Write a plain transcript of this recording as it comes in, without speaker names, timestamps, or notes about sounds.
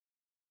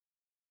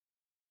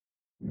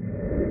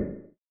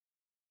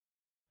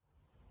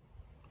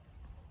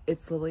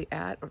It's Lily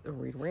at the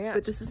Reed Ranch.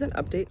 But this is an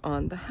update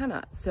on the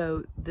henna.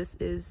 So this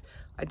is,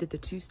 I did the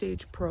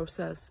 2-stage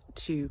process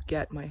to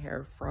get my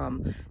hair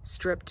from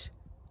stripped.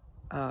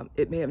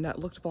 It may have not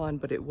looked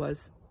blonde, but it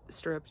was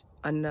stripped.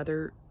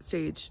 Another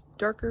stage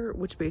darker,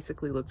 which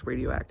basically looked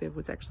radioactive,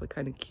 was actually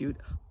kind of cute,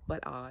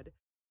 but odd.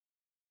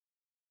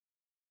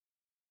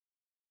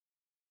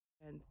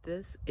 And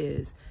this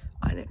is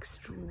an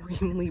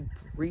extremely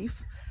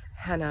brief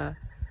henna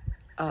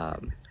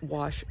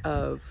wash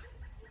of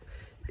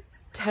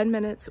 10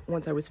 minutes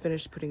once I was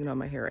finished putting it on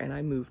my hair, and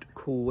I moved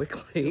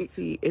quickly. You'll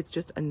see, it's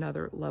just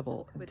another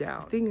level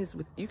down. The thing is,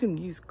 you can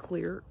use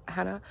clear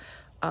henna.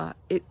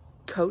 It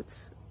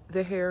coats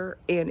the hair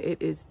and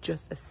it is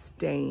just a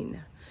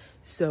stain.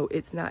 So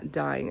it's not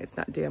dyeing, it's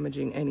not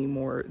damaging any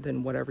more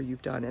than whatever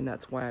you've done, and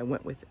that's why I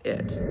went with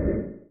it.